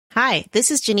Hi,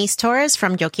 this is Janice Torres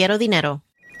from Yo Quiero Dinero.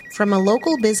 From a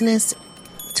local business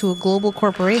to a global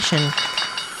corporation,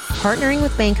 partnering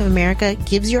with Bank of America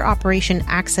gives your operation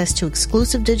access to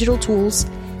exclusive digital tools,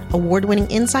 award-winning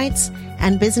insights,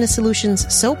 and business solutions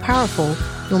so powerful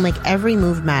you'll make every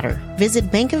move matter.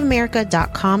 Visit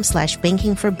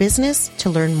bankofamerica.com/banking for business to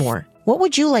learn more. What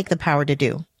would you like the power to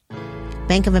do?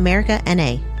 Bank of America,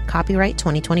 N.A. Copyright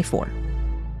 2024.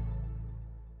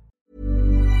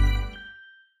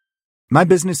 My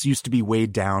business used to be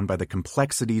weighed down by the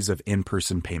complexities of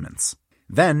in-person payments.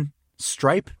 Then,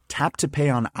 Stripe Tap to Pay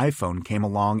on iPhone came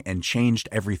along and changed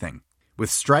everything.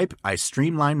 With Stripe, I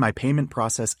streamlined my payment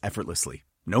process effortlessly.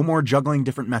 No more juggling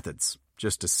different methods.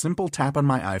 Just a simple tap on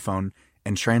my iPhone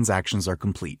and transactions are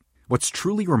complete. What's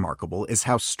truly remarkable is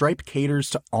how Stripe caters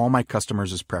to all my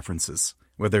customers' preferences.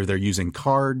 Whether they're using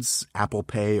cards, Apple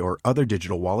Pay, or other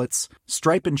digital wallets,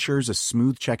 Stripe ensures a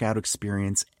smooth checkout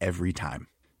experience every time.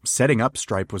 Setting up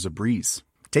Stripe was a breeze,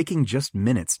 taking just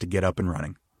minutes to get up and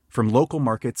running. From local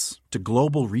markets to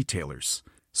global retailers,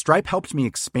 Stripe helped me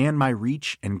expand my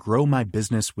reach and grow my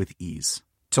business with ease.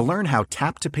 To learn how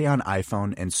Tap to Pay on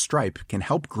iPhone and Stripe can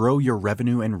help grow your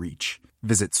revenue and reach,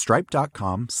 visit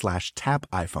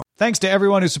stripe.com/tapiphone. Thanks to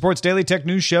everyone who supports Daily Tech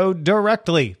News Show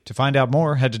directly. To find out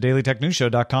more, head to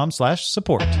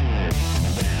dailytechnewsshow.com/support.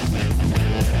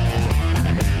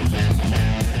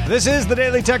 This is the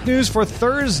Daily Tech News for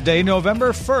Thursday,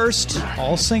 November 1st,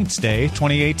 All Saints Day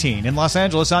 2018. In Los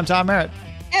Angeles, I'm Tom Merritt.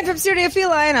 And from Studio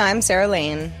Feline, I'm Sarah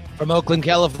Lane. From Oakland,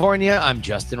 California, I'm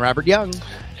Justin Robert Young.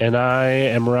 And I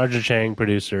am Roger Chang,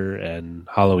 producer and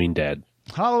Halloween Dad.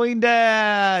 Halloween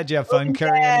Dad! You have fun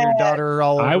carrying your daughter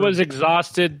all over? I was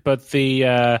exhausted, but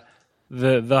the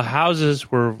houses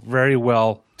were very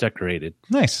well decorated.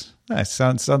 Nice.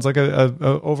 Sounds like a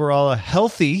overall a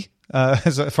healthy,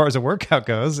 as far as a workout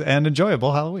goes, and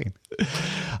enjoyable Halloween.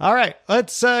 All right,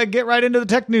 let's get right into the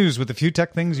tech news with a few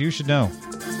tech things you should know.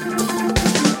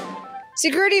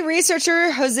 Security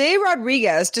researcher Jose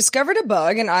Rodriguez discovered a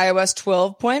bug in iOS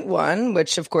 12.1,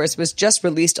 which of course was just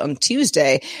released on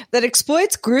Tuesday, that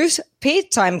exploits group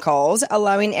FaceTime calls,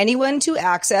 allowing anyone to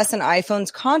access an iPhone's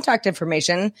contact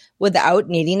information without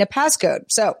needing a passcode.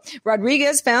 So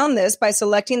Rodriguez found this by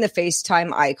selecting the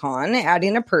FaceTime icon,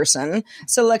 adding a person,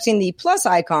 selecting the plus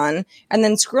icon, and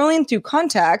then scrolling through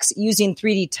contacts using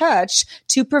 3D Touch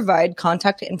to provide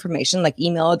contact information like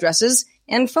email addresses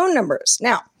and phone numbers.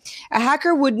 Now, a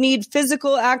hacker would need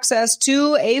physical access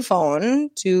to a phone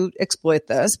to exploit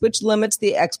this, which limits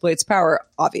the exploit's power,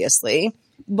 obviously.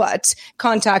 But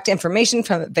contact information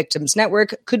from a victim's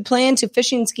network could play into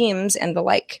phishing schemes and the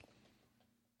like.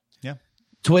 Yeah.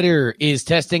 Twitter is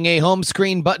testing a home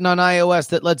screen button on iOS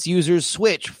that lets users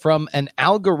switch from an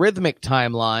algorithmic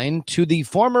timeline to the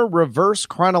former reverse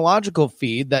chronological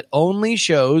feed that only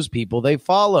shows people they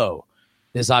follow.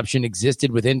 This option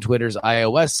existed within Twitter's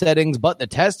iOS settings, but the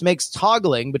test makes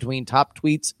toggling between top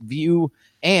tweets view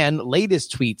and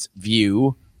latest tweets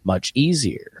view much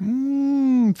easier.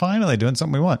 Finally, doing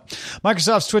something we want.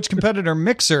 Microsoft's Twitch competitor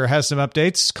Mixer has some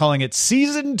updates, calling it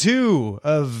Season 2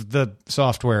 of the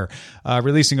software,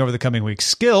 releasing over the coming weeks.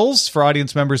 Skills for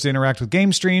audience members to interact with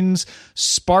game streams,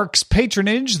 Sparks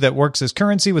patronage that works as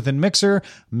currency within Mixer,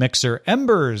 Mixer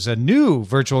Embers, a new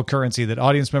virtual currency that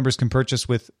audience members can purchase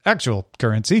with actual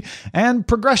currency, and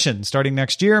progression. Starting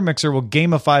next year, Mixer will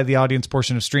gamify the audience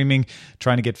portion of streaming,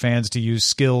 trying to get fans to use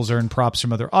skills, earn props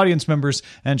from other audience members,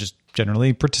 and just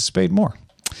generally participate more.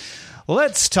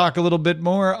 Let's talk a little bit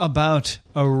more about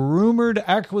a rumored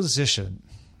acquisition.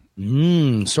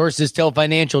 Sources tell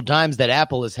Financial Times that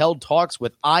Apple has held talks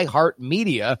with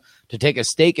iHeartMedia to take a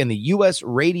stake in the U.S.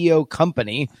 radio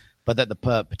company, but that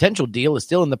the potential deal is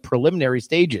still in the preliminary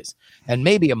stages and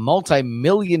maybe a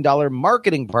multi-million-dollar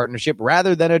marketing partnership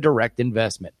rather than a direct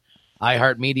investment.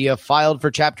 iHeartMedia filed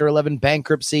for Chapter 11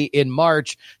 bankruptcy in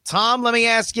March. Tom, let me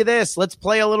ask you this. Let's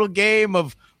play a little game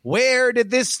of where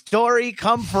did this story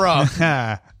come from?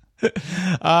 Yeah,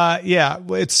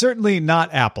 it's certainly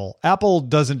not Apple. Apple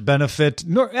doesn't benefit,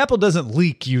 nor Apple doesn't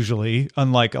leak usually,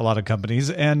 unlike a lot of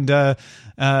companies, and or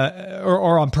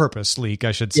on purpose leak,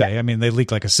 I should say. Yeah. I mean, they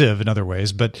leak like a sieve in other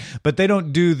ways, but they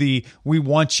don't do the "we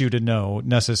want you to know"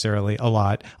 necessarily a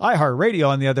lot. iHeartRadio,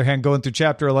 on the other hand, going through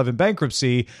Chapter 11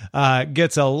 bankruptcy,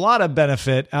 gets a lot of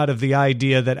benefit out of the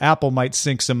idea that Apple might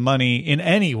sink some money in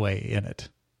any way in it.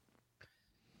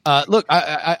 Look,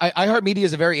 iHeartMedia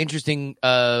is a very interesting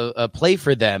play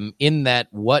for them in that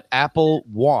what Apple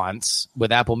wants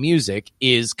with Apple Music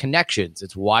is connections.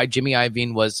 It's why Jimmy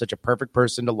Iovine was such a perfect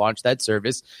person to launch that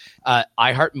service.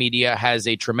 iHeartMedia has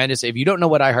a tremendous, if you don't know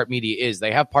what iHeartMedia is,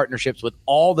 they have partnerships with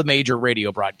all the major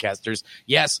radio broadcasters.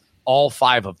 Yes, all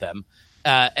 5 of them.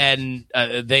 And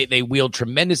they wield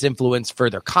tremendous influence for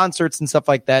their concerts and stuff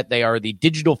like that. They are the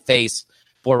digital face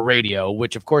for radio,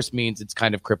 which of course means it's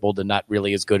kind of crippled and not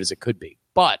really as good as it could be.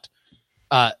 But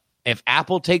if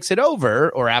Apple takes it over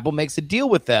or Apple makes a deal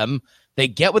with them, they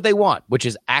get what they want, which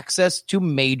is access to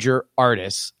major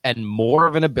artists and more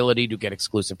of an ability to get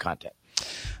exclusive content.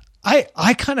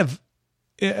 I kind of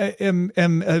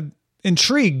am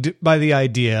intrigued by the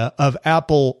idea of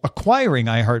Apple acquiring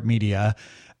iHeartMedia,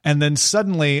 and then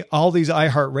suddenly all these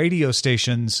iHeart radio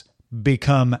stations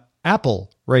become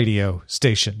Apple radio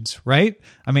stations, right?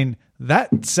 I mean,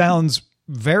 that sounds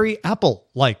very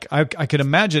Apple-like. I could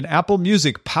imagine Apple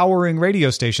Music powering radio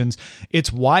stations.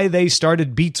 It's why they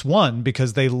started Beats One,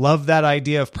 because they love that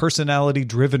idea of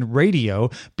personality-driven radio.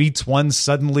 Beats One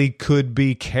suddenly could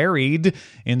be carried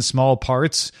in small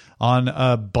parts on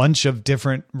a bunch of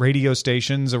different radio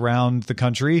stations around the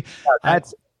country.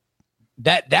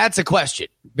 That's a question,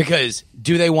 because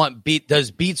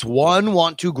does Beats One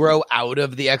want to grow out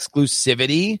of the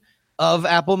exclusivity of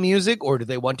Apple Music, or do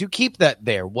they want to keep that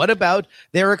there? What about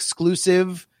their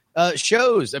exclusive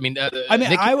shows? I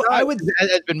would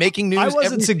has been making news. I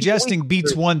wasn't suggesting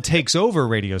Beats One takes over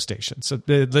radio stations. So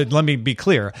let me be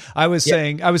clear. I was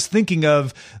saying, I was thinking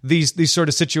of these sort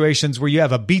of situations where you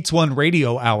have a Beats One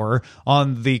radio hour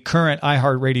on the current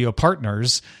iHeartRadio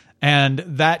partners, and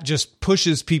that just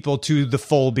pushes people to the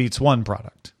full Beats One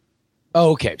product.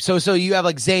 Okay, so you have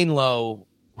like Zane Lowe,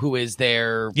 who is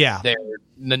their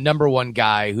the number one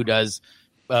guy who does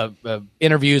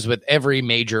interviews with every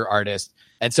major artist.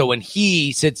 And so when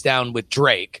he sits down with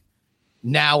Drake,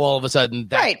 now all of a sudden...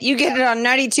 you get it on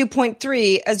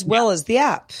 92.3 as well as the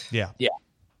app. Yeah.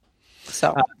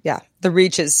 So, the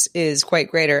reach is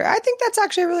quite greater. I think that's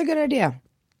actually a really good idea.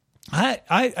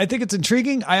 I think it's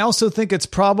intriguing. I also think it's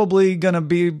probably going to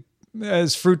be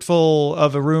as fruitful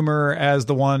of a rumor as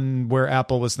the one where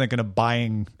Apple was thinking of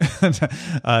buying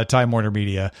Time Warner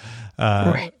Media,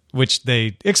 which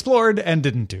they explored and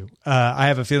didn't do. I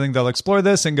have a feeling they'll explore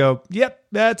this and go, yep,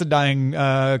 that's a dying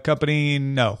company.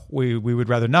 No, we would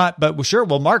rather not, but sure,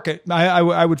 we'll market.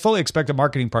 I would fully expect a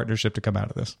marketing partnership to come out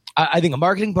of this. I think a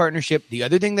marketing partnership. The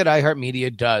other thing that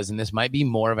iHeartMedia does, and this might be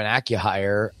more of an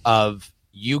acqui-hire of,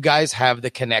 you guys have the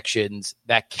connections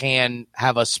that can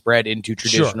have us spread into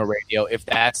traditional radio if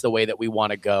that's the way that we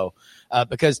want to go.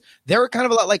 Because they're kind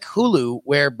of a lot like Hulu,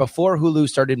 where before Hulu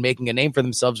started making a name for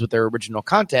themselves with their original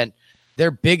content, their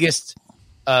biggest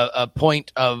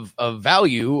point of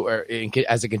value, or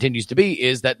as it continues to be,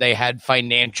 is that they had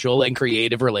financial and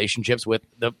creative relationships with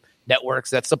the networks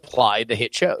that supplied the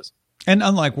hit shows. And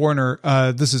unlike Warner,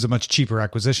 this is a much cheaper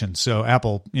acquisition. So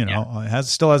Apple,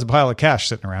 still has a pile of cash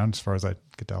sitting around, as far as I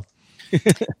could tell.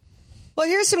 Well,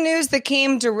 here's some news that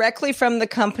came directly from the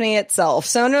company itself.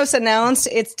 Sonos announced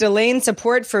it's delaying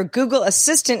support for Google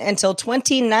Assistant until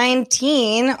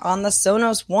 2019 on the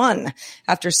Sonos One,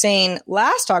 after saying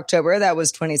last October, that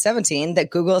was 2017, that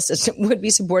Google Assistant would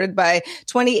be supported by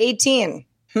 2018.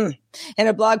 In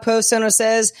a blog post, Sonos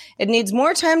says it needs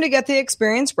more time to get the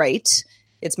experience right.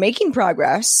 It's making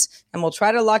progress, and we'll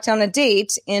try to lock down a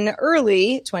date in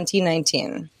early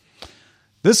 2019.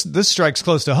 This strikes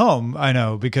close to home, I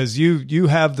know, because you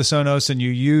have the Sonos and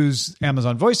you use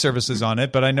Amazon Voice Services on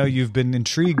it, but I know you've been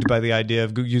intrigued by the idea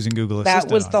of using Google Assistant.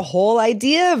 That was the whole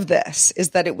idea of this, is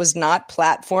that it was not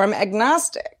platform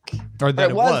agnostic. Or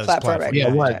that it was platform agnostic.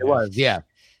 Yeah, it was.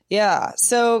 Yeah.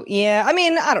 So, I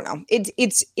mean, I don't know.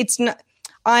 It's not...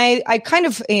 I kind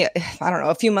of, I don't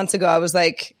know, a few months ago, I was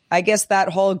like, I guess that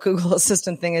whole Google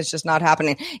Assistant thing is just not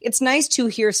happening. It's nice to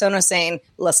hear Sonos saying,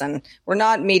 listen, we're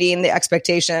not meeting the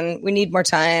expectation. We need more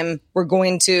time. We're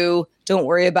going to, don't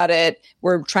worry about it.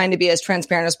 We're trying to be as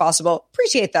transparent as possible.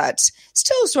 Appreciate that.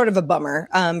 Still sort of a bummer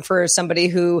for somebody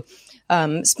who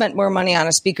spent more money on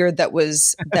a speaker that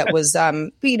was it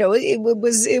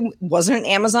wasn't an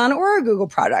Amazon or a Google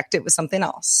product. It was something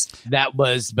else.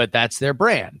 But that's their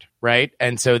brand, right?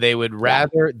 And so they would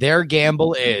rather, their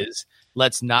gamble is,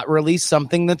 let's not release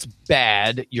something that's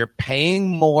bad. You're paying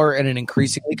more in an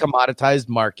increasingly commoditized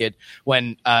market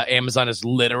when Amazon is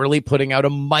literally putting out a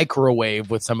microwave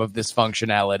with some of this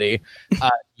functionality.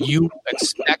 You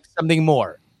expect something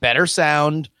more, better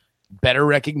sound, better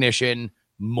recognition,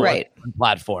 more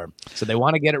platform. So they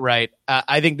want to get it right.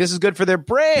 I think this is good for their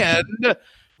brand,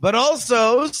 but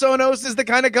also Sonos is the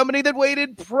kind of company that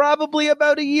waited probably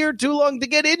about a year too long to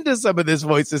get into some of this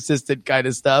voice assistant kind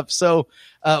of stuff. So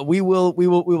we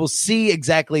will see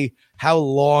exactly how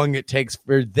long it takes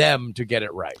for them to get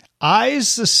it right. I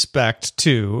suspect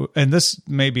too, and this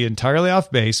may be entirely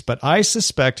off base, but I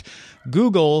suspect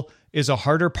Google is a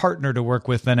harder partner to work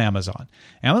with than Amazon.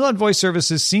 Amazon Voice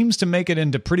Services seems to make it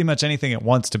into pretty much anything it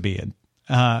wants to be in.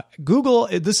 Google,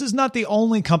 this is not the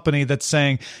only company that's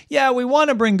saying, yeah, we want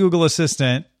to bring Google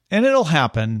Assistant, and it'll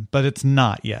happen, but it's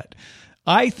not yet.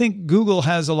 I think Google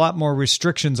has a lot more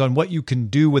restrictions on what you can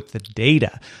do with the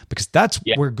data, because that's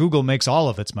where Google makes all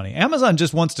of its money. Amazon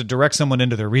just wants to direct someone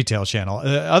into their retail channel.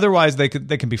 Otherwise, they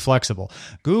can be flexible.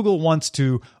 Google wants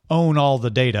to own all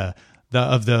the data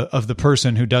of the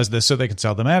person who does this, so they can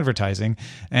sell them advertising.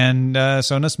 And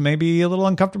Sonos may be a little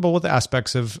uncomfortable with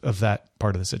aspects of that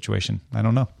part of the situation. I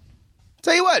don't know.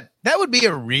 Tell you what, that would be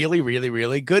a really, really,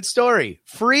 really good story.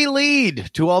 Free lead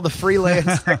to all the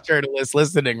freelance tech journalists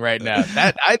listening right now.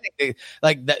 That I think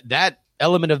that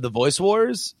element of the voice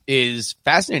wars is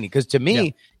fascinating, because to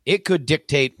me, it could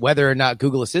dictate whether or not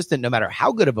Google Assistant, no matter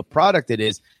how good of a product it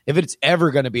is, if it's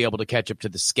ever going to be able to catch up to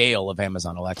the scale of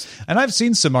Amazon Alexa. And I've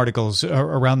seen some articles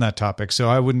around that topic, so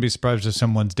I wouldn't be surprised if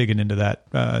someone's digging into that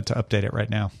to update it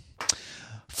right now.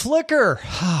 Flickr.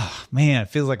 Oh, man, it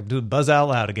feels like I'm doing Buzz Out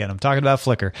Loud again. I'm talking about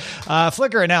Flickr.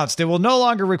 Flickr announced it will no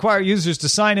longer require users to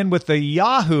sign in with the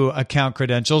Yahoo account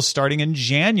credentials starting in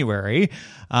January.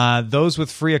 Those with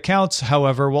free accounts,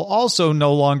 however, will also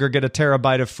no longer get a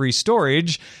terabyte of free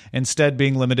storage, instead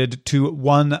being limited to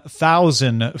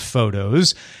 1,000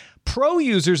 photos. Pro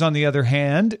users, on the other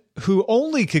hand, who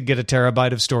only could get a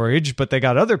terabyte of storage, but they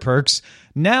got other perks,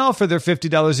 now for their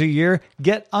 $50 a year,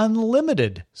 get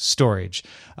unlimited storage.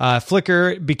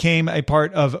 Flickr became a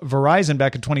part of Verizon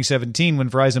back in 2017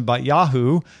 when Verizon bought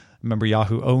Yahoo. Remember,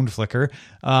 Yahoo owned Flickr.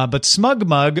 But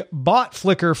SmugMug bought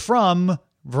Flickr from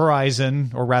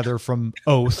Verizon, or rather from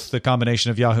Oath, the combination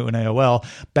of Yahoo and AOL,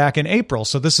 back in April.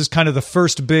 So this is kind of the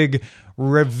first big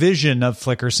revision of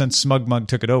Flickr since SmugMug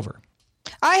took it over.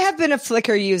 I have been a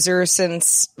Flickr user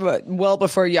since well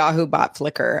before Yahoo bought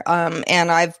Flickr.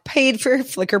 And I've paid for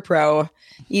Flickr Pro,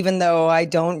 even though I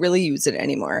don't really use it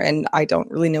anymore. And I don't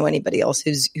really know anybody else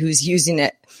who's using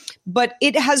it. But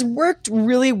it has worked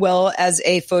really well as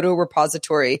a photo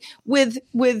repository with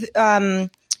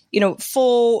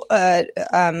full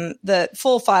the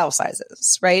full file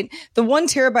sizes, right? The 1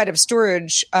 terabyte of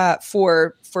storage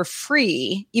for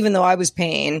free, even though I was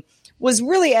paying, was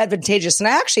really advantageous. And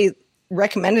I actually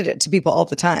recommended it to people all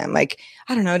the time. Like,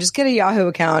 I don't know, just get a Yahoo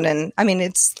account. And I mean,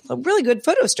 it's really good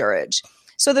photo storage.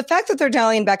 So the fact that they're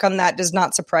dialing back on that does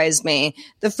not surprise me.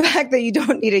 The fact that you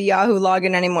don't need a Yahoo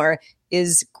login anymore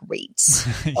is great.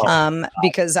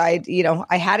 Because I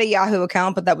had a Yahoo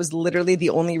account, but that was literally the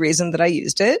only reason that I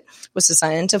used it, was to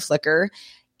sign into Flickr.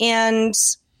 And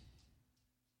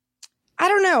I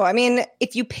don't know. I mean,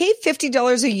 if you pay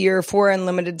 $50 a year for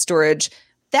unlimited storage,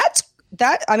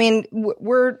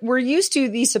 we're used to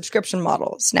these subscription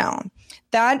models now.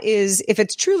 That is, if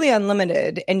it's truly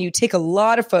unlimited and you take a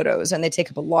lot of photos and they take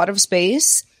up a lot of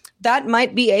space, that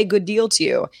might be a good deal to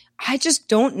you. I just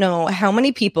don't know how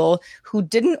many people who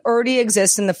didn't already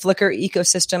exist in the Flickr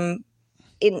ecosystem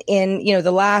in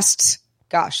the last,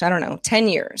 10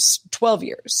 years, 12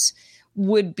 years,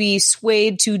 would be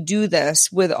swayed to do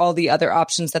this with all the other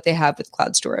options that they have with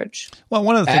cloud storage. Well,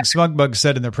 one of the things SmugMug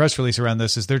said in their press release around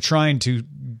this is they're trying to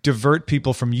divert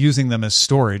people from using them as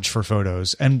storage for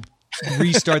photos and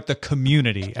restart the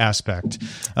community aspect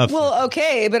of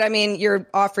okay, but I mean, you're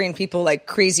offering people like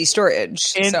crazy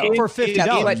storage for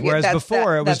 $50, whereas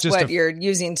before it was just what you're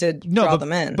using to draw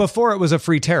them in. Before it was a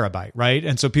free terabyte, right?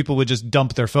 And so people would just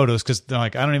dump their photos because they're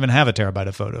like, I don't even have a terabyte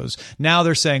of photos. Now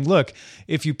they're saying, look,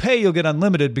 if you pay, you'll get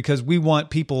unlimited, because we want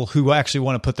people who actually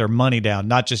want to put their money down,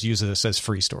 not just use this as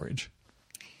free storage.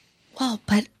 Well,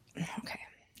 but okay.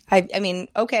 I mean,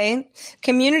 okay,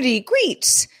 community,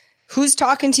 great. Who's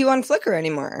talking to you on Flickr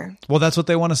anymore? Well, that's what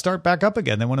they want to start back up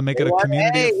again. They want to make it a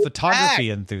community of photography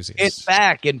enthusiasts. It's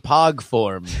back in POG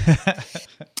form.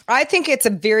 I think it's a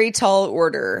very tall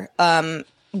order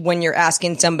when you're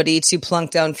asking somebody to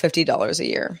plunk down $50 a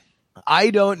year. I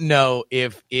don't know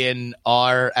if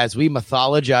as we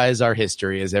mythologize our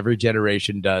history, as every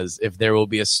generation does, if there will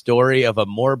be a story of a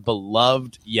more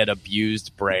beloved yet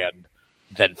abused brand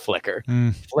than Flickr.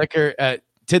 Flickr,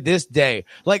 to this day,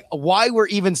 like, why we're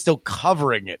even still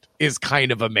covering it is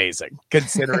kind of amazing,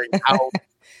 considering how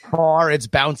far it's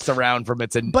bounced around from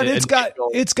its. But it's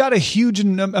got a huge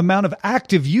amount of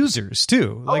active users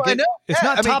too. Like, it's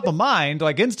not top of mind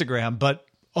like Instagram, but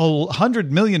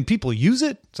 100 million people use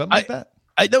it, something like that.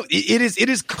 I know it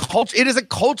is a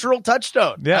cultural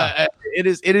touchstone. Yeah,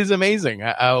 it is amazing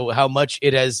how much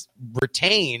it has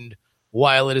retained,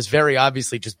 while it is very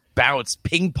obviously just bounced,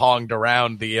 ping-ponged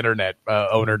around the internet,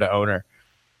 owner to owner.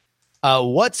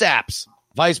 WhatsApps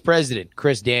Vice President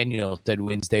Chris Daniel said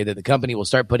Wednesday that the company will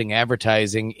start putting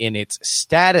advertising in its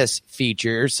status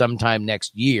feature sometime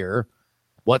next year.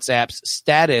 WhatsApp's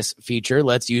status feature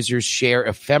lets users share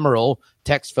ephemeral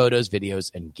text, photos, videos,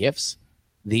 and GIFs.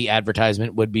 The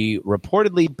advertisement would be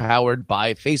reportedly powered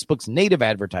by Facebook's native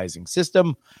advertising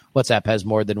system. WhatsApp has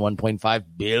more than 1.5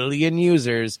 billion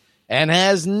users and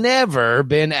has never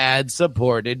been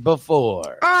ad-supported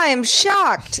before. I'm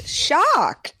shocked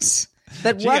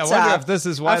that Gee, I wonder WhatsApp, if this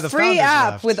is why a the free founders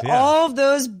app left. with Yeah. all of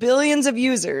those billions of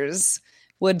users,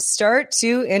 would start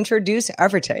to introduce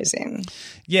advertising.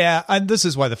 Yeah, and this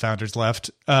is why the founders left.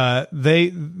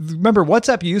 They remember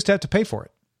WhatsApp. You used to have to pay for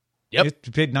it. Yep.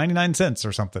 You paid 99 cents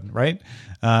or something, right?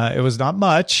 It was not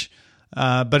much,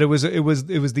 but it was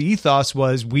the ethos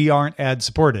was we aren't ad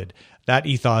supported. That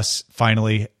ethos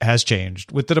finally has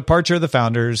changed with the departure of the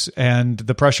founders and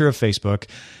the pressure of Facebook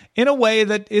in a way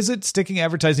that isn't sticking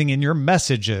advertising in your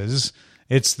messages.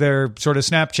 It's their sort of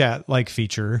Snapchat like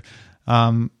feature.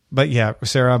 But yeah,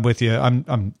 Sarah, I'm with you.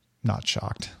 I'm not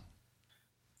shocked.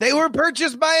 They were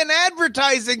purchased by an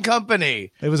advertising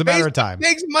company. It was a matter of Facebook time.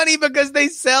 Makes money because they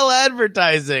sell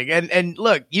advertising. And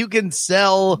look, you can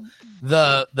sell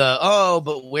but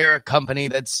we're a company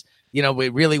that's,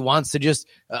 it really wants to just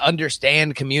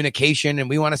understand communication, and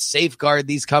we want to safeguard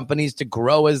these companies to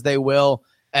grow as they will.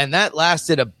 And that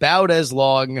lasted about as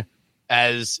long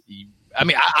as,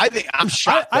 I think I'm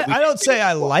shocked. I don't say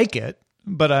I like it,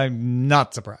 but I'm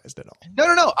not surprised at all.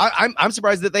 No. I'm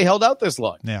surprised that they held out this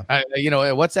long. Yeah.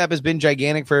 WhatsApp has been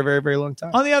gigantic for a very, very long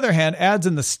time. On the other hand, ads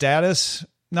in the status,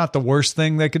 not the worst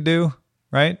thing they could do,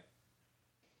 right?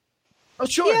 Oh,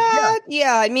 sure.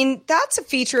 Yeah. I mean, that's a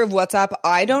feature of WhatsApp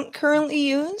I don't currently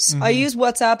use. Mm-hmm. I use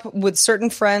WhatsApp with certain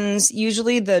friends,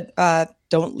 usually that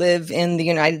don't live in the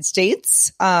United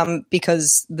States,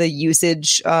 because the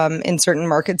usage in certain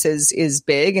markets is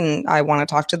big, and I want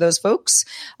to talk to those folks.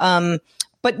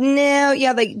 But no,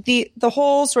 yeah, like the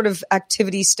whole sort of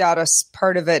activity status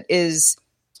part of it is,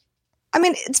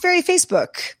 it's very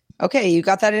Facebook. Okay, you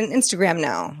got that in Instagram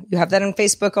now. You have that in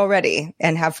Facebook already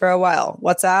and have for a while.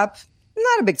 WhatsApp,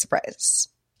 not a big surprise.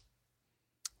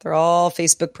 They're all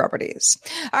Facebook properties.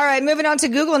 All right, moving on to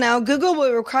Google now. Google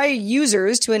will require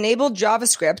users to enable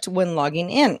JavaScript when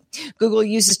logging in. Google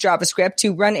uses JavaScript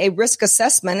to run a risk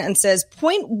assessment and says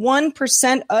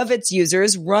 0.1% of its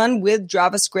users run with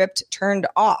JavaScript turned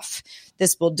off.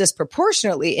 This will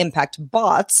disproportionately impact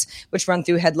bots, which run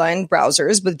through headline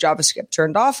browsers with JavaScript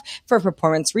turned off for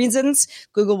performance reasons.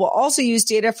 Google will also use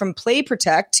data from Play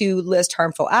Protect to list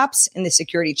harmful apps in the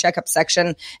security checkup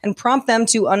section and prompt them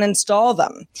to uninstall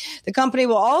them. The company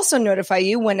will also notify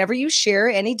you whenever you share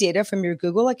any data from your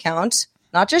Google account,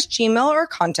 not just Gmail or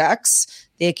contacts,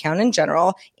 the account in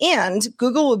general, and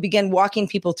Google will begin walking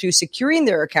people through securing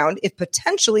their account if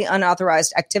potentially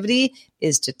unauthorized activity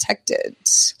is detected.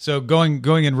 So going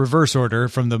in reverse order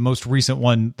from the most recent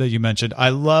one that you mentioned, I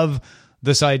love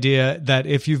this idea that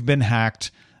if you've been hacked,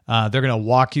 they're going to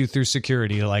walk you through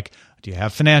security. Like, do you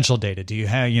have financial data? Do you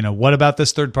have, what about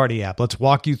this third-party app? Let's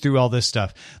walk you through all this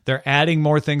stuff. They're adding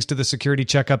more things to the security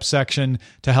checkup section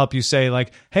to help you say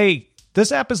like, hey,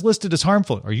 this app is listed as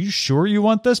harmful. Are you sure you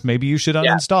want this? Maybe you should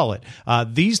uninstall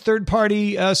it. These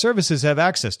third-party services have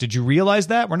access. Did you realize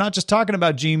that? We're not just talking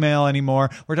about Gmail anymore.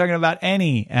 We're talking about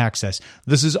any access.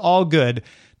 This is all good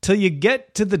till you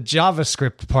get to the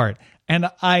JavaScript part.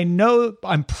 And I know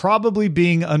I'm probably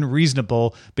being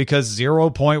unreasonable because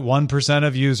 0.1%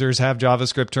 of users have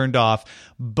JavaScript turned off,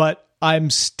 but I'm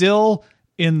still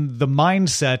in the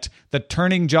mindset that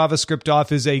turning JavaScript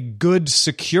off is a good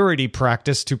security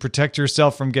practice to protect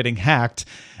yourself from getting hacked.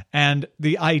 And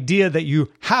the idea that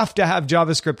you have to have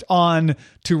JavaScript on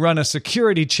to run a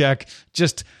security check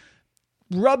just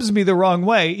rubs me the wrong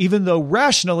way, even though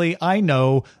rationally I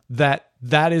know that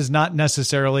that is not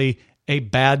necessarily a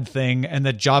bad thing and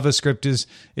that JavaScript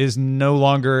is no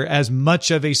longer as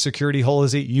much of a security hole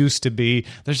as it used to be.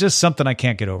 There's just something I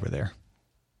can't get over there.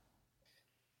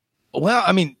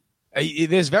 Well,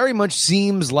 this very much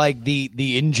seems like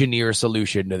the engineer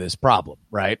solution to this problem,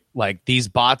 right? Like these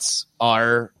bots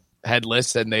are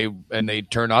headless and they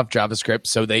turn off JavaScript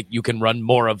so you can run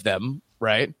more of them,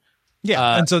 right?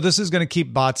 Yeah, and so this is going to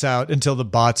keep bots out until the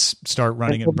bots start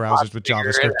running in browsers with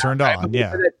JavaScript turned on.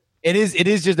 Yeah. It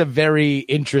is just a very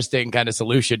interesting kind of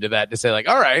solution to that, to say like,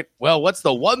 all right, well, what's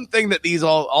the one thing that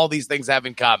all these things have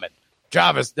in common?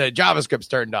 JavaScript's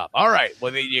turned off. All right.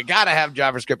 Well, you got to have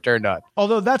JavaScript turned on.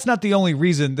 Although that's not the only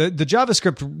reason. The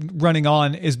JavaScript running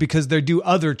on is because they do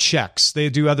other checks. They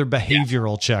do other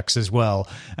behavioral checks as well.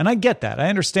 And I get that. I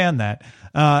understand that.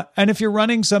 And if you're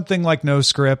running something like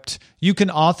NoScript, you can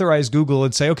authorize Google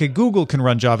and say, okay, Google can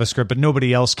run JavaScript, but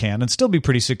nobody else can, and still be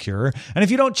pretty secure. And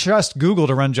if you don't trust Google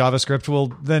to run JavaScript,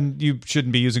 well, then you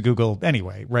shouldn't be using Google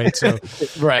anyway, right? So,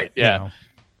 right. Yeah. You know,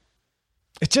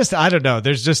 it's just, I don't know.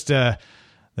 There's just, I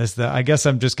guess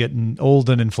I'm just getting old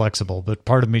and inflexible, but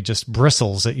part of me just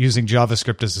bristles at using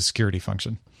JavaScript as a security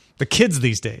function. The kids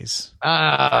these days.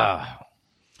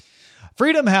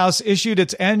 Freedom House issued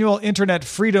its annual Internet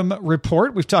Freedom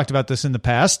Report. We've talked about this in the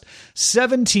past.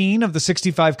 17 of the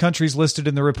 65 countries listed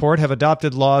in the report have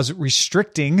adopted laws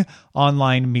restricting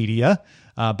online media.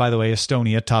 By the way,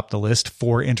 Estonia topped the list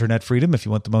for internet freedom. If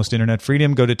you want the most internet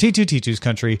freedom, go to T2T2's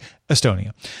country,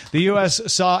 Estonia. The U.S.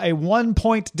 saw a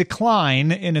 1-point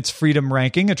decline in its freedom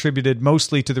ranking, attributed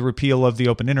mostly to the repeal of the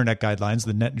Open Internet Guidelines,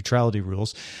 the net neutrality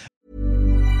rules.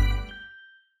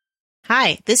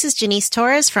 Hi, this is Janice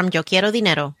Torres from Yo Quiero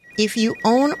Dinero. If you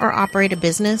own or operate a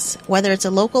business, whether it's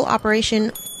a local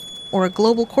operation or a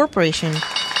global corporation,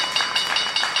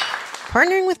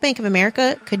 partnering with Bank of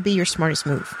America could be your smartest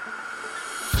move.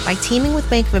 By teaming with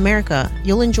Bank of America,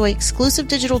 you'll enjoy exclusive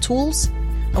digital tools,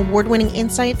 award-winning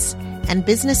insights, and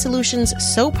business solutions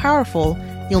so powerful,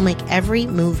 you'll make every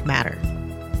move matter.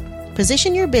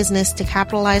 Position your business to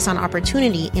capitalize on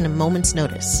opportunity in a moment's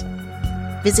notice.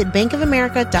 Visit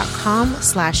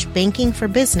bankofamerica.com/banking for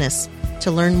business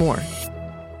to learn more.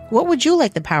 What would you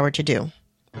like the power to do?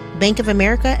 Bank of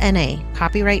America N.A.,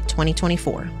 copyright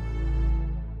 2024.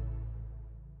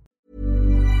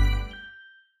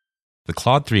 The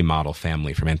Claude 3 model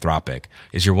family from Anthropic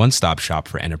is your one-stop shop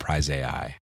for enterprise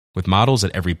AI. With models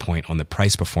at every point on the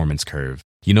price-performance curve,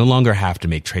 you no longer have to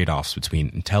make trade-offs between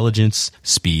intelligence,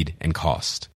 speed, and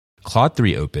cost. Claude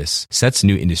 3 Opus sets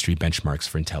new industry benchmarks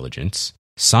for intelligence.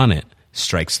 Sonnet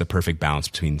strikes the perfect balance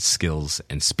between skills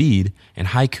and speed, and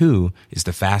Haiku is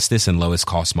the fastest and lowest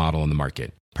cost model in the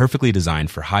market, perfectly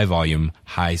designed for high-volume,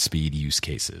 high-speed use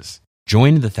cases.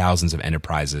 Join the thousands of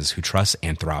enterprises who trust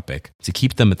Anthropic to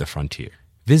keep them at the frontier.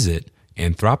 Visit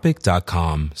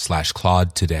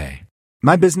anthropic.com/Claude today.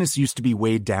 My business used to be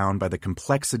weighed down by the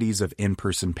complexities of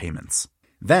in-person payments.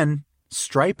 Then,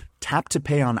 Stripe Tap to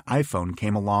Pay on iPhone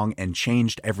came along and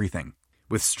changed everything.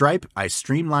 With Stripe, I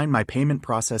streamlined my payment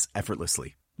process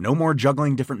effortlessly. No more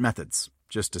juggling different methods.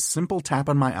 Just a simple tap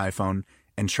on my iPhone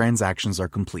and transactions are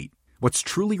complete. What's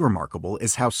truly remarkable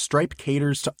is how Stripe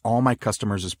caters to all my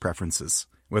customers' preferences.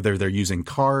 Whether they're using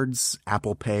cards,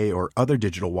 Apple Pay, or other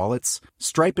digital wallets,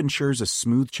 Stripe ensures a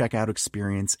smooth checkout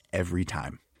experience every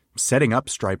time. Setting up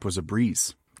Stripe was a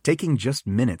breeze, taking just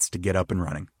minutes to get up and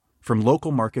running. From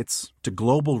local markets to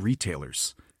global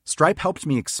retailers, Stripe helped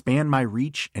me expand my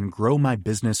reach and grow my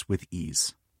business with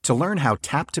ease. To learn how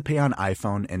Tap to Pay on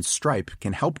iPhone and Stripe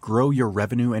can help grow your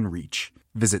revenue and reach,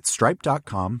 visit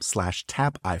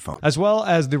stripe.com/tapiphone. As well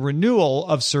as the renewal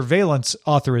of surveillance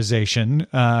authorization,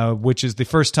 which is the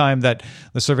first time that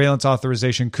the surveillance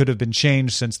authorization could have been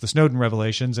changed since the Snowden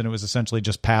revelations, and it was essentially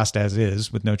just passed as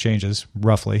is with no changes,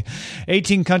 roughly.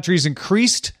 18 countries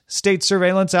increased state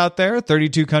surveillance out there.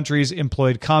 32 countries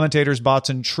employed commentators, bots,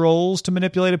 and trolls to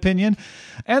manipulate opinion.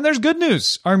 And there's good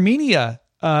news. Armenia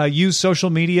used social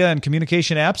media and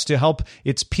communication apps to help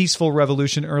its peaceful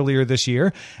revolution earlier this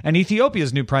year. And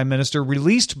Ethiopia's new prime minister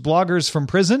released bloggers from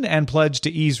prison and pledged to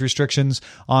ease restrictions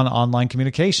on online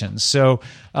communications. So,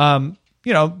 some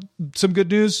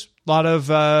good news, a lot of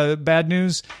bad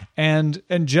news. And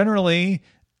generally,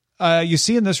 you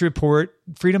see in this report,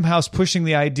 Freedom House pushing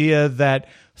the idea that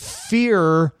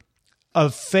fear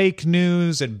of fake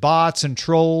news and bots and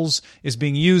trolls is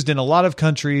being used in a lot of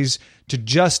countries to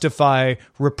justify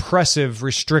repressive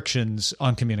restrictions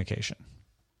on communication.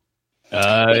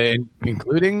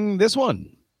 Including this one.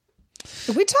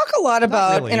 We talk a lot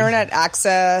about internet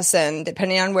access and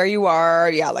depending on where you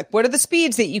are, like what are the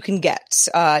speeds that you can get?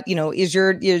 Is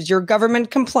your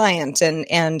government compliant?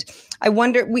 And I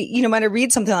wonder, when I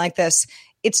read something like this,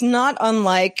 it's not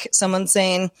unlike someone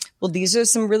saying, well, these are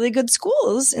some really good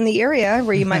schools in the area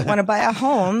where you might want to buy a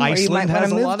home or you might want to move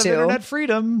to. Iceland has a lot of internet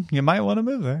freedom. You might want to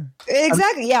move there.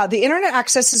 Exactly. Yeah. The internet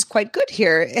access is quite good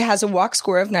here. It has a walk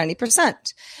score of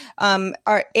 90%. And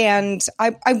I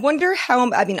wonder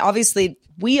how, obviously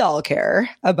we all care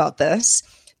about this,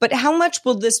 but how much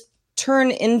will this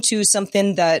turn into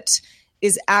something that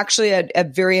is actually a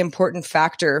very important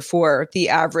factor for the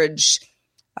average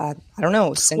I don't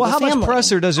know, single Well, how family. much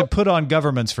pressure does it put on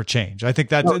governments for change? I think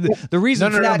that the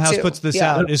reason Freedom That House too. puts this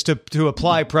Yeah. out is to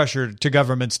apply pressure to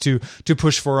governments to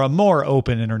push for a more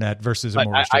open internet versus a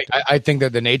more restricted. I think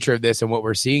that the nature of this and what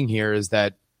we're seeing here is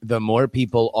that the more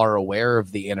people are aware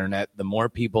of the internet, the more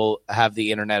people have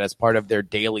the internet as part of their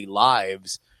daily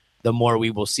lives, the more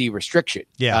we will see restriction.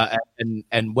 Yeah.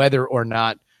 And whether or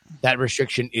not that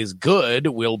restriction is good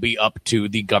will be up to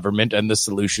the government and the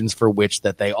solutions for which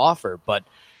that they offer. But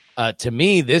to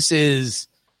me, this is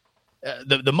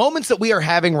the moments that we are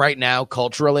having right now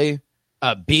culturally,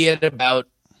 be it about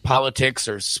politics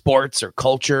or sports or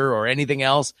culture or anything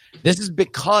else. This is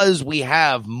because we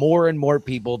have more and more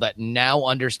people that now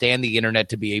understand the internet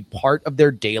to be a part of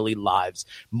their daily lives,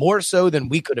 more so than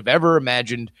we could have ever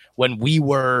imagined when we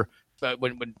were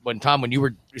when Tom, when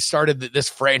you started this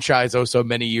franchise so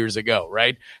many years ago,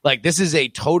 right? Like, this is a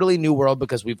totally new world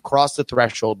because we've crossed the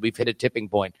threshold, we've hit a tipping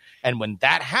point. And when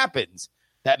that happens,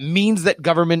 that means that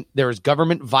there is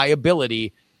government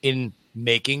viability in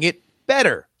making it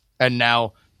better. And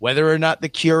now, whether or not the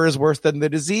cure is worse than the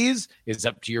disease is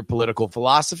up to your political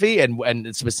philosophy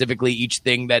and specifically each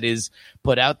thing that is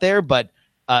put out there. But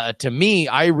to me,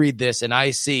 I read this and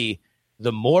I see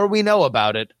the more we know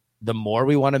about it, the more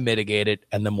we want to mitigate it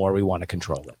and the more we want to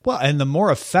control it. Well, and the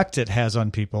more effect it has on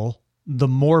people, the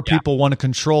more people want to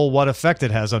control what effect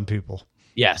it has on people.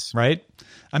 Yes. Right?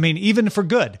 I mean, even for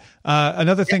good.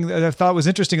 Another thing that I thought was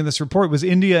interesting in this report was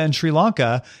India and Sri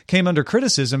Lanka came under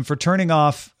criticism for turning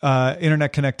off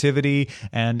internet connectivity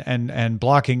and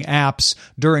blocking apps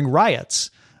during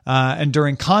riots and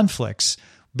during conflicts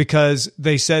because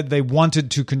they said they wanted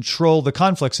to control the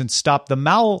conflicts and stop the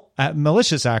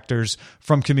malicious actors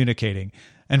from communicating.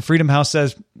 And Freedom House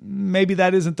says maybe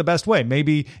that isn't the best way.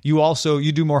 Maybe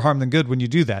you do more harm than good when you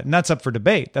do that. And that's up for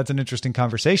debate. That's an interesting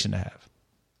conversation to have.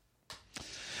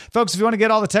 Folks, if you want to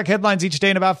get all the tech headlines each day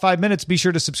in about 5 minutes, be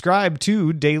sure to subscribe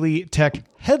to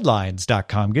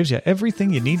dailytechheadlines.com. Gives you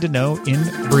everything you need to know in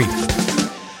brief.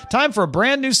 Time for a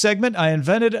brand new segment I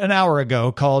invented an hour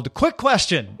ago called Quick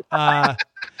Question. I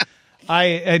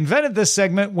invented this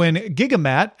segment when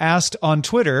Gigamat asked on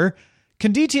Twitter,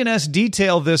 can DTNS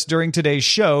detail this during today's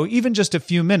show, even just a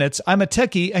few minutes? I'm a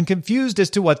techie and confused as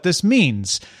to what this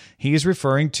means. He is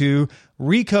referring to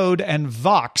Recode and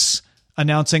Vox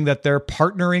announcing that they're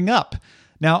partnering up.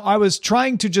 Now, I was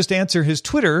trying to just answer his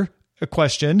Twitter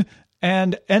question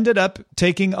and ended up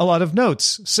taking a lot of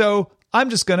notes. So I'm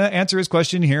just going to answer his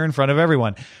question here in front of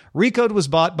everyone. Recode was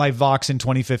bought by Vox in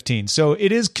 2015. So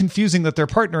it is confusing that they're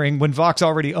partnering when Vox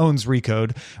already owns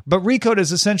Recode. But Recode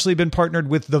has essentially been partnered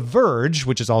with The Verge,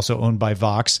 which is also owned by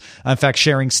Vox. In fact,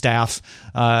 sharing staff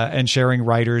and sharing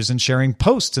writers and sharing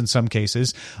posts in some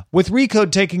cases. With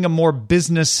Recode taking a more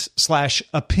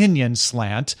business/opinion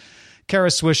slant. Kara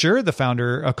Swisher,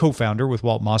 the co-founder with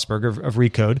Walt Mossberg of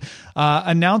Recode,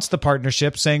 announced the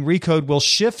partnership, saying Recode will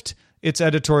shift its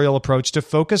editorial approach to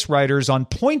focus writers on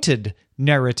pointed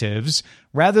narratives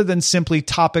rather than simply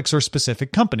topics or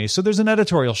specific companies. So there's an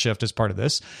editorial shift as part of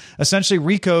this. Essentially,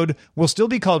 Recode will still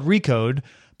be called Recode,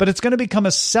 but it's going to become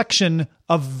a section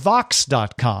of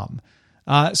Vox.com.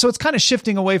 So it's kind of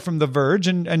shifting away from The Verge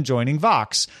and joining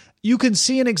Vox. You can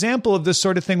see an example of this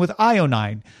sort of thing with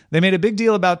IO9. They made a big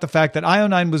deal about the fact that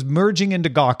IO9 was merging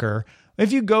into Gawker.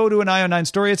 If you go to an IO9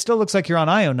 story, it still looks like you're on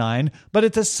IO9, but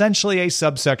it's essentially a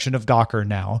subsection of Gawker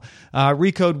now.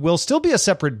 Recode will still be a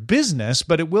separate business,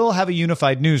 but it will have a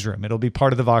unified newsroom. It'll be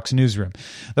part of the Vox newsroom.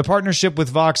 The partnership with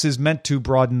Vox is meant to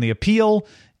broaden the appeal.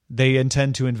 They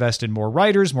intend to invest in more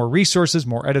writers, more resources,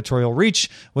 more editorial reach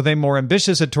with a more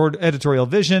ambitious editorial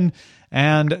vision,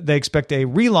 and they expect a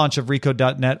relaunch of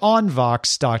Recode.net on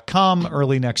Vox.com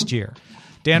early next year.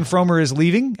 Dan Fromer is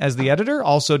leaving as the editor.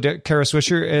 Also, Kara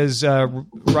Swisher is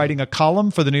writing a column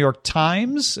for the New York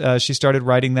Times. She started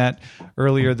writing that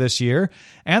earlier this year.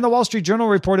 And the Wall Street Journal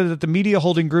reported that the media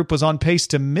holding group was on pace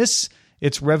to miss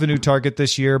its revenue target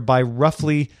this year by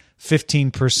roughly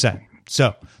 15%.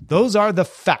 So those are the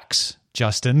facts,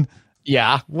 Justin.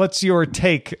 Yeah. What's your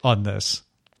take on this?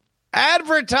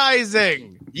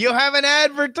 Advertising. You have an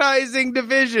advertising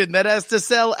division that has to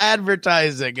sell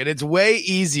advertising, and it's way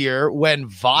easier when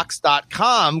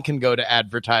Vox.com can go to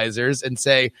advertisers and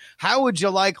say, how would you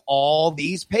like all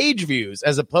these page views?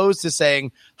 As opposed to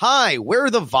saying, hi, we're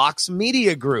the Vox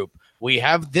Media Group. We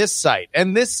have this site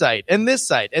and this site and this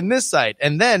site and this site.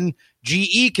 And then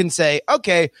GE can say,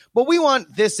 okay, but we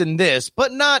want this and this,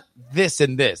 but not this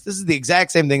and this. This is the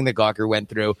exact same thing that Gawker went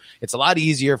through. It's a lot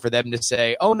easier for them to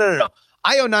say, oh, no.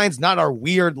 IO9's not our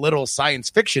weird little science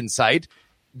fiction site.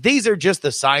 These are just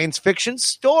the science fiction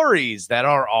stories that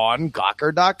are on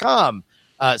Gawker.com.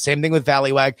 Same thing with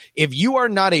Valleywag. If you are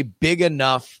not a big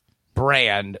enough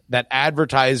brand that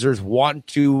advertisers want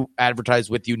to advertise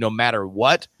with you no matter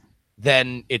what,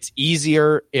 then it's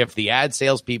easier if the ad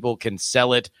salespeople can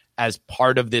sell it as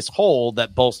part of this whole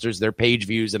that bolsters their page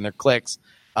views and their clicks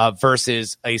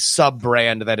versus a sub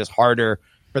brand that is harder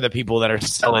for the people that are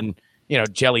selling,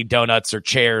 jelly donuts or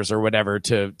chairs or whatever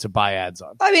to buy ads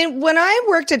on. I mean, when I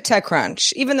worked at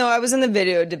TechCrunch, even though I was in the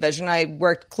video division, I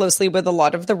worked closely with a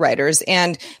lot of the writers,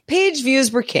 and page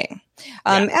views were king,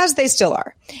 as they still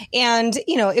are. And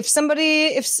if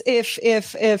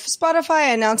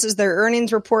Spotify announces their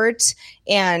earnings report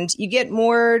and you get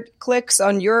more clicks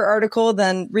on your article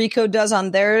than Recode does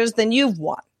on theirs, then you've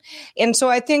won. And so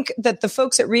I think that the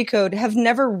folks at Recode have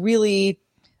never really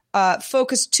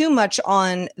focused too much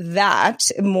on that,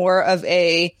 more of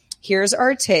a here's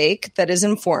our take that is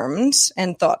informed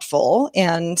and thoughtful,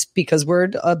 and because we're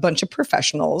a bunch of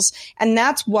professionals. And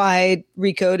that's why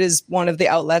Recode is one of the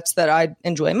outlets that I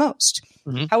enjoy most.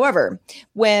 Mm-hmm. However,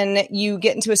 when you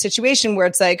get into a situation where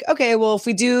it's like, okay, well, if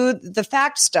we do the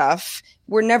fact stuff,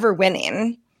 we're never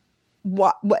winning.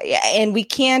 And we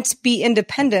can't be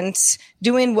independent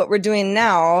doing what we're doing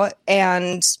now.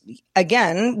 And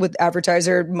again, with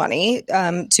advertiser money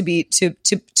to be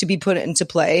put into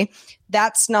play,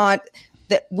 that's not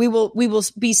that we will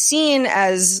be seen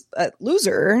as a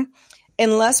loser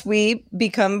unless we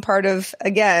become part of,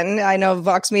 again, I know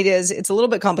Vox Media it's a little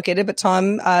bit complicated, but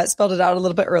Tom spelled it out a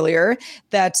little bit earlier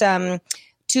that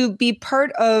to be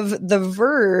part of The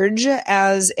Verge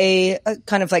as a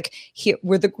kind of like, here,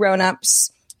 we're the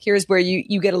grown-ups. Here's where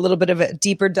you get a little bit of a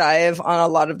deeper dive on a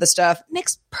lot of the stuff.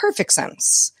 Makes perfect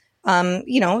sense. Who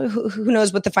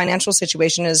knows what the financial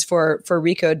situation is for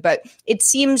Recode, but it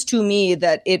seems to me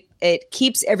that it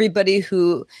keeps everybody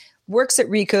who works at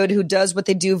Recode, who does what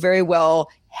they do very well,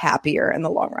 happier in the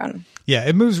long run. Yeah,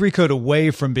 it moves Recode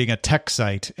away from being a tech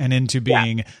site and into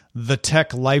being the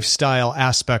tech lifestyle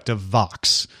aspect of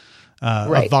Vox,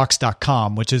 of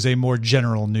Vox.com, which is a more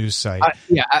general news site.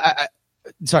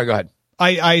 Sorry, go ahead.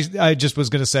 I just was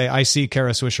going to say, I see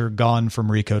Kara Swisher gone from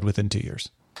Recode within 2 years.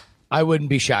 I wouldn't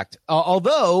be shocked.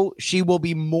 Although she will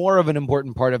be more of an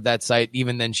important part of that site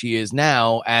even than she is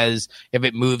now, as if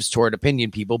it moves toward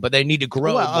opinion people, but they need to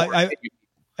grow. Well,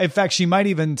 in fact, she might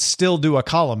even still do a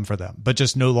column for them, but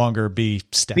just no longer be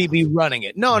staff. Be running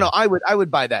it. No, I would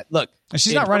buy that. Look, and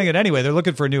she's not running it anyway. They're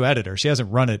looking for a new editor. She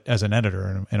hasn't run it as an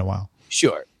editor in a while.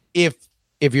 Sure. If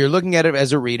you're looking at it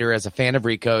as a reader, as a fan of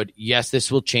Recode, yes,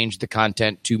 this will change the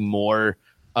content to more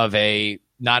of a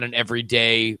not an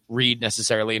everyday read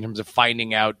necessarily in terms of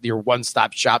finding out your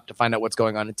one-stop shop to find out what's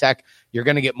going on in tech. You're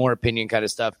going to get more opinion kind of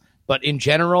stuff. But in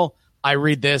general, I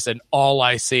read this and all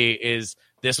I see is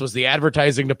this was the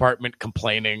advertising department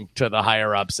complaining to the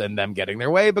higher ups and them getting their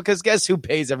way, because guess who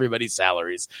pays everybody's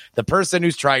salaries? The person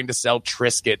who's trying to sell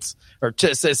Triscuits or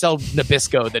to sell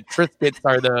Nabisco. The Triscuits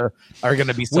are going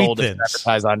to be sold and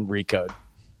advertised on Recode.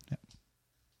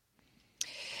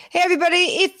 Hey, everybody,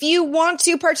 if you want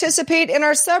to participate in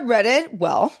our subreddit,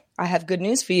 well, I have good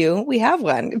news for you. We have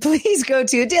one. Please go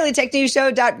to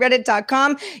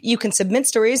dailytechnewsshow.reddit.com. You can submit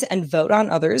stories and vote on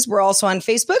others. We're also on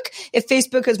Facebook. If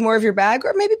Facebook is more of your bag,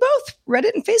 or maybe both,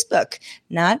 Reddit and Facebook.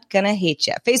 Not gonna hate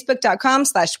you.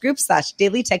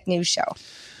 Facebook.com/group/Daily Tech News Show.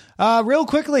 Real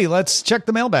quickly, let's check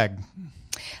the mailbag.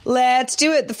 Let's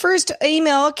do it. The first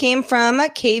email came from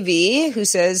KV, who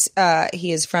says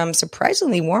he is from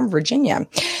surprisingly warm Virginia.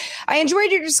 I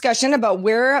enjoyed your discussion about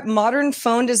where modern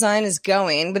phone design is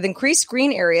going with increased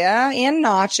screen area and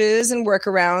notches and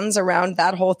workarounds around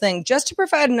that whole thing. Just to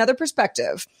provide another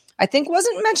perspective, I think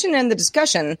wasn't mentioned in the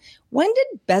discussion, when did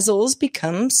bezels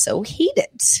become so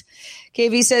heated?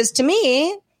 KV says, to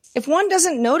me, if one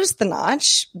doesn't notice the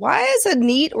notch, why is a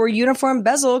neat or uniform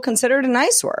bezel considered an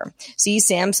eyesore? See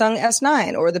Samsung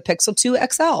S9 or the Pixel 2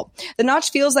 XL. The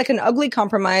notch feels like an ugly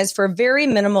compromise for very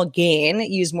minimal gain,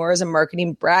 used more as a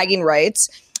marketing bragging rights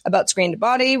about screen to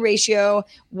body ratio,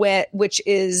 which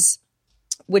is,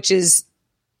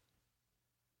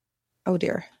 oh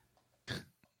dear.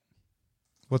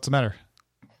 What's the matter?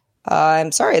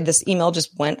 I'm sorry, this email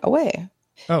just went away.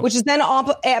 Which is then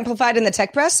amplified in the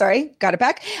tech press. Sorry, got it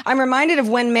back. I'm reminded of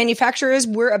when manufacturers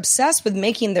were obsessed with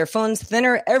making their phones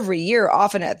thinner every year,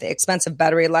 often at the expense of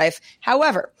battery life.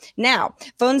 However, now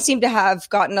phones seem to have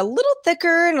gotten a little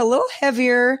thicker and a little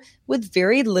heavier with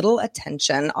very little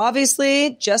attention.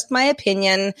 Obviously, just my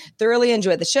opinion. Thoroughly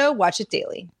enjoy the show. Watch it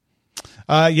daily.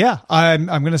 I'm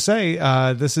going to say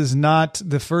this is not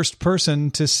the first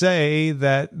person to say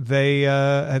that they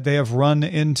have run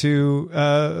into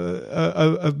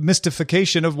a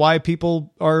mystification of why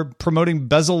people are promoting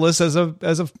bezel-less as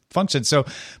a function. So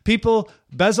people,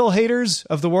 bezel haters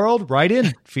of the world, write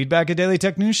in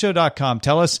feedback@dailytechnewsshow.com.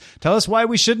 Tell us why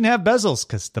we shouldn't have bezels,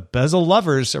 because the bezel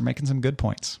lovers are making some good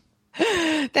points.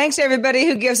 Thanks to everybody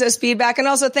who gives us feedback. And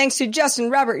also thanks to Justin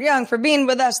Robert Young for being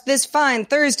with us this fine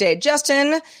Thursday.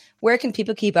 Justin, where can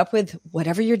people keep up with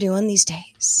whatever you're doing these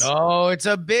days? Oh, it's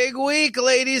a big week,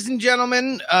 ladies and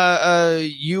gentlemen.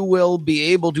 You will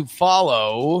be able to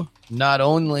follow not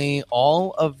only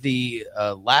all of the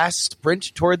last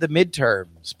sprint toward the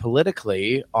midterms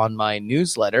politically on my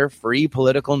newsletter, free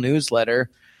political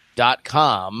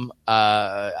newsletter.com.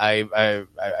 I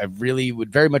really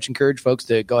would very much encourage folks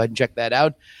to go ahead and check that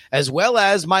out, as well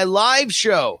as my live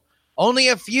show. Only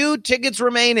a few tickets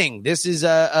remaining. This is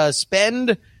a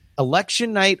spend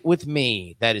election night with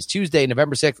me. That is Tuesday,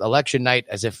 November 6th, election night,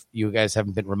 as if you guys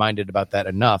haven't been reminded about that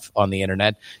enough on the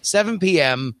internet. 7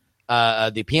 p.m.,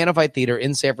 the Piano Fight Theater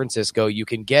in San Francisco. You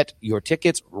can get your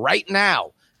tickets right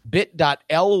now.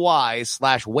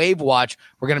 bit.ly/WaveWatch.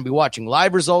 We're going to be watching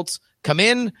live results, come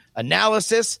in,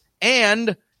 analysis,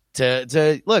 and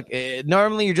to look,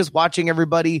 normally you're just watching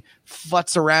everybody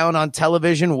futz around on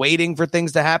television waiting for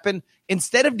things to happen.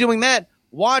 Instead of doing that,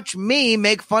 watch me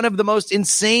make fun of the most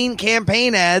insane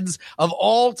campaign ads of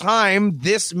all time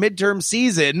this midterm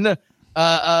season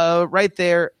right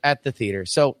there at the theater.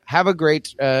 So have a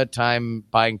great time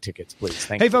buying tickets, please.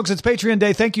 Thank you. Hey, folks, it's Patreon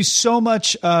Day. Thank you so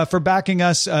much for backing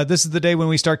us. This is the day when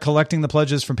we start collecting the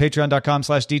pledges from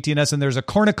patreon.com/DTNS, and there's a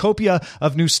cornucopia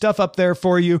of new stuff up there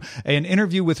for you. An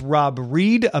interview with Rob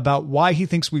Reed about why he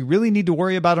thinks we really need to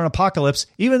worry about an apocalypse,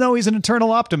 even though he's an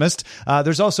eternal optimist.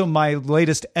 There's also my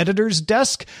latest editor's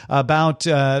desk about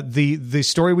the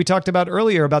story we talked about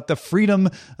earlier about the freedom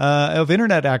of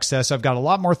internet access. I've got a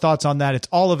lot more thoughts on that. It's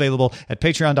all available at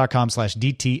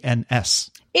patreon.com/DTNS.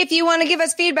 If you want to give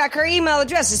us feedback, our email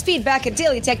address is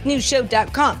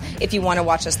feedback@dailytechnewsshow.com. If you want to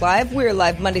watch us live, we're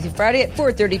live Monday through Friday at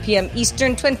 4:30 p.m.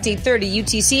 Eastern, 20:30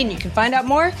 UTC, and you can find out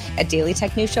more at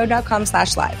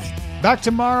dailytechnewsshow.com/live. Back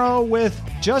tomorrow with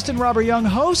Justin Robert Young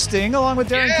hosting, along with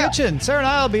Darren Kitchen. Sarah and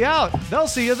I will be out. They'll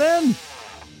see you then.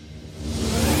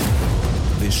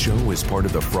 This show is part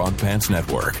of the Frog Pants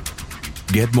Network.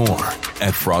 Get more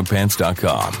at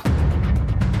frogpants.com.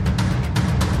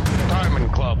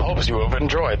 Diamond Club hopes you have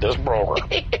enjoyed this program.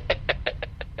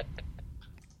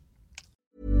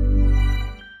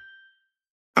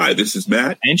 Hi, this is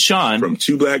Matt and Sean from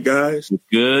Two Black Guys with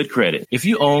Good Credit. If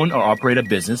you own or operate a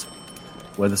business,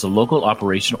 whether it's a local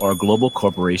operation or a global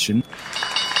corporation,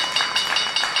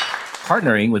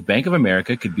 partnering with Bank of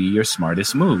America could be your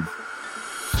smartest move.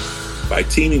 By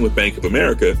teaming with Bank of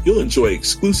America, you'll enjoy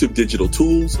exclusive digital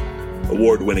tools,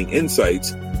 award-winning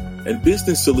insights, and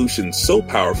business solutions so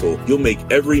powerful you'll make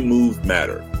every move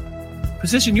matter.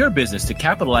 Position your business to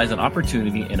capitalize on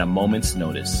opportunity in a moment's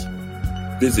notice.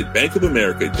 Visit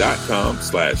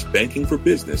bankofamerica.com/banking for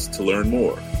business to learn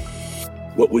more.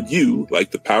 What would you like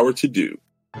the power to do?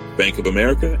 Bank of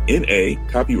America, N.A.,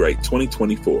 copyright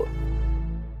 2024.